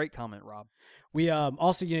 Great comment, Rob. We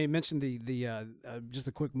also, you know, you mentioned the just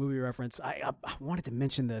a quick movie reference. I wanted to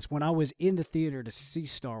mention this. When I was in the theater to see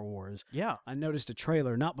Star Wars, Yeah. I noticed a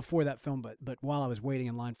trailer, not before that film, but while I was waiting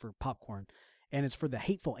in line for popcorn, and it's for The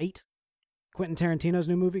Hateful Eight, Quentin Tarantino's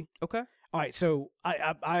new movie. Okay. All right, so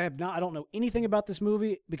I don't know anything about this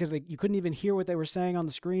movie because you couldn't even hear what they were saying on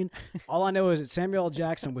the screen. All I know is that Samuel L.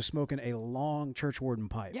 Jackson was smoking a long church warden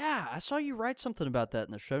pipe. Yeah, I saw you write something about that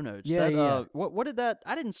in the show notes. Yeah, yeah. What did that?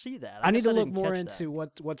 I didn't see that. I need guess to look didn't more catch into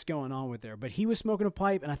that. what's going on with there. But he was smoking a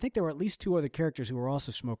pipe, and I think there were at least two other characters who were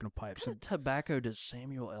also smoking a pipe. What So, kind of tobacco does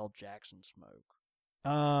Samuel L. Jackson smoke?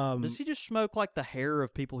 does Does he just smoke like the hair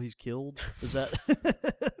of people he's killed? Is that?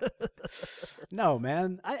 No,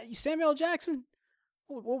 man. Samuel L. Jackson?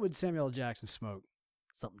 What would Samuel L. Jackson smoke?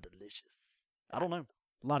 Something delicious. I don't know.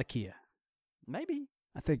 A lot of Kia. Maybe.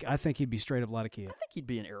 I think he'd be straight up a lot of Kia. I think he'd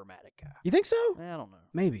be an aromatic guy. You think so? I don't know.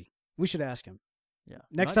 Maybe. We should ask him. Yeah.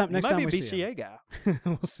 Next He time might we be a see him. BCA guy.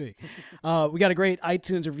 We'll see. We got a great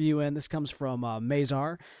iTunes review in. This comes from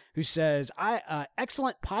Mazar, who says,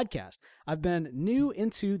 excellent podcast. I've been new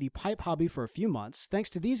into the pipe hobby for a few months. Thanks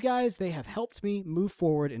to these guys, they have helped me move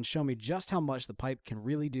forward and show me just how much the pipe can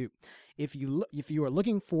really do. If you are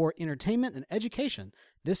looking for entertainment and education,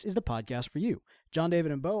 this is the podcast for you. John,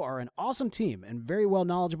 David, and Bo are an awesome team and very well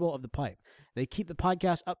knowledgeable of the pipe. They keep the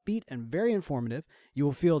podcast upbeat and very informative. You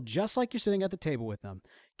will feel just like you're sitting at the table with them.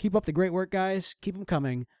 Keep up the great work, guys. Keep them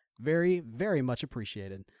coming. Very, very much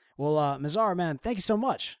appreciated. Well, Mazar, man, thank you so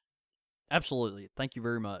much. Absolutely. Thank you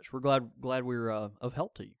very much. We're glad we're of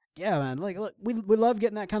help to you. Yeah, man. Like, look, we love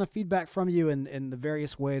getting that kind of feedback from you in the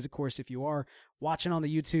various ways. Of course, if you are watching on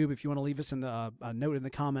the YouTube, if you want to leave us in the a note in the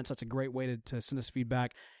comments, that's a great way to send us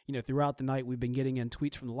feedback. You know, throughout the night, we've been getting in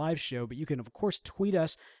tweets from the live show, but you can, of course, tweet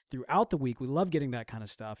us throughout the week. We love getting that kind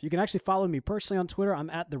of stuff. You can actually follow me personally on Twitter. I'm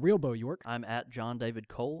at @TheRealBoYork. I'm at John David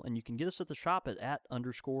Cole, and you can get us at the shop at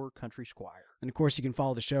 @_Country Squire. And, of course, you can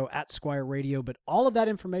follow the show at Squire Radio, but all of that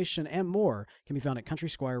information and more can be found at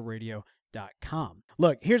CountrySquireRadio.com.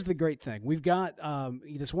 Look, here's the great thing. We've got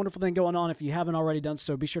this wonderful thing going on. If you haven't already done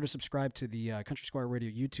so, be sure to subscribe to the Country Squire Radio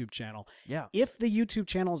YouTube channel. Yeah. If the YouTube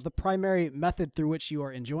channel is the primary method through which you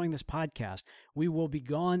are enjoying this podcast, we will be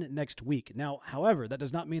gone next week. Now, however, that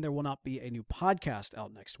does not mean there will not be a new podcast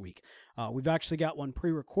out next week. We've actually got one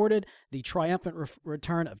pre-recorded, the triumphant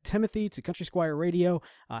return of Timothy to Country Squire Radio.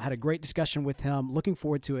 Had a great discussion with him. Looking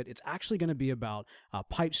forward to it. It's actually going to be about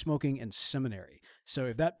pipe smoking and seminary. So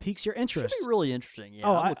if that piques your interest... Should be really interesting. Yeah,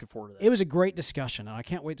 I'm looking forward to that. It was a great discussion, and I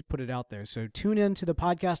can't wait to put it out there. So tune in to the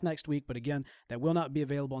podcast next week. But again, that will not be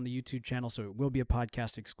available on the YouTube channel, so it will be a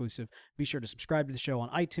podcast exclusive. Be sure to subscribe to the show on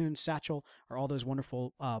iTunes, Satchel, or all those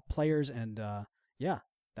wonderful players. And yeah,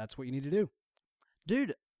 that's what you need to do.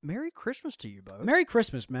 Dude, Merry Christmas to you, Bo. Merry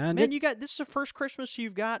Christmas, man. Man, this is the first Christmas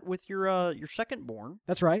you've got with your second born,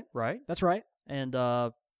 That's right. right? That's right. And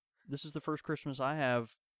this is the first Christmas I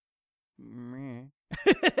have. Meh.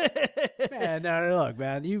 Man, no, look,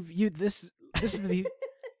 man. This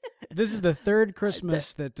is the third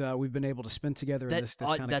Christmas that we've been able to spend together in this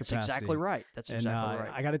kind of that's capacity. exactly right. That's And exactly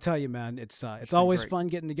right. I got to tell you, man, it's been always great. fun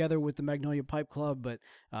getting together with the Magnolia Pipe Club, but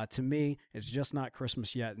to me, it's just not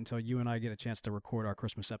Christmas yet until you and I get a chance to record our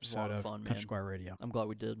Christmas episode of of fun, Country man. Squire Radio. I'm glad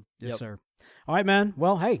we did. Yes, Yep. sir. All right, man.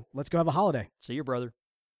 Well, hey, let's go have a holiday. See you, brother.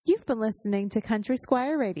 You've been listening to Country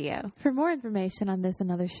Squire Radio. For more information on this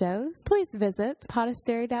and other shows, please visit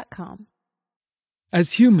podastery.com.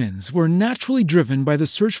 As humans, we're naturally driven by the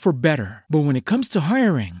search for better. But when it comes to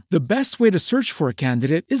hiring, the best way to search for a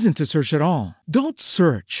candidate isn't to search at all. Don't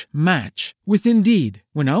search, match with Indeed.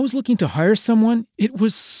 When I was looking to hire someone, it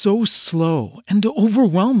was so slow and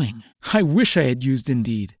overwhelming. I wish I had used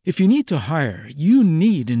Indeed. If you need to hire, you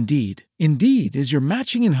need Indeed. Indeed is your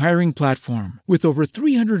matching and hiring platform with over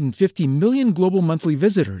 350 million global monthly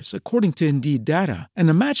visitors, according to Indeed data, and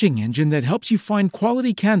a matching engine that helps you find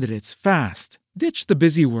quality candidates fast. Ditch the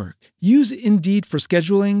busy work. Use Indeed for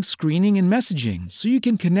scheduling, screening, and messaging so you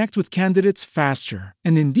can connect with candidates faster.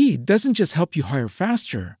 And Indeed doesn't just help you hire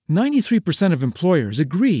faster. 93% of employers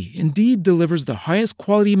agree Indeed delivers the highest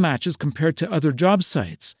quality matches compared to other job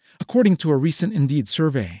sites, according to a recent Indeed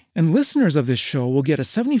survey. And listeners of this show will get a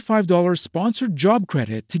 $75 sponsored job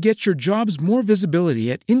credit to get your jobs more visibility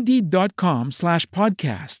at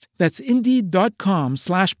Indeed.com/podcast. That's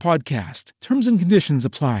Indeed.com/podcast. Terms and conditions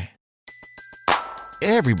apply.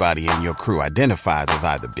 Everybody in your crew identifies as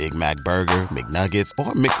either Big Mac Burger, McNuggets,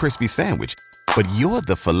 or McCrispy Sandwich. But you're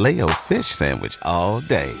the Filet-O-Fish Sandwich all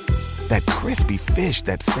day. That crispy fish,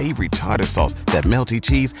 that savory tartar sauce, that melty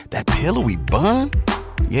cheese, that pillowy bun.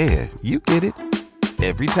 Yeah, you get it.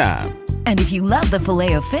 Every time. And if you love the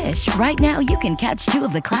Filet-O-Fish, right now you can catch two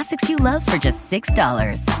of the classics you love for just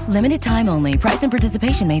 $6. Limited time only. Price and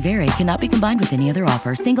participation may vary. Cannot be combined with any other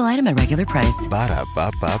offer. Single item at regular price.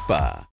 Ba-da-ba-ba-ba.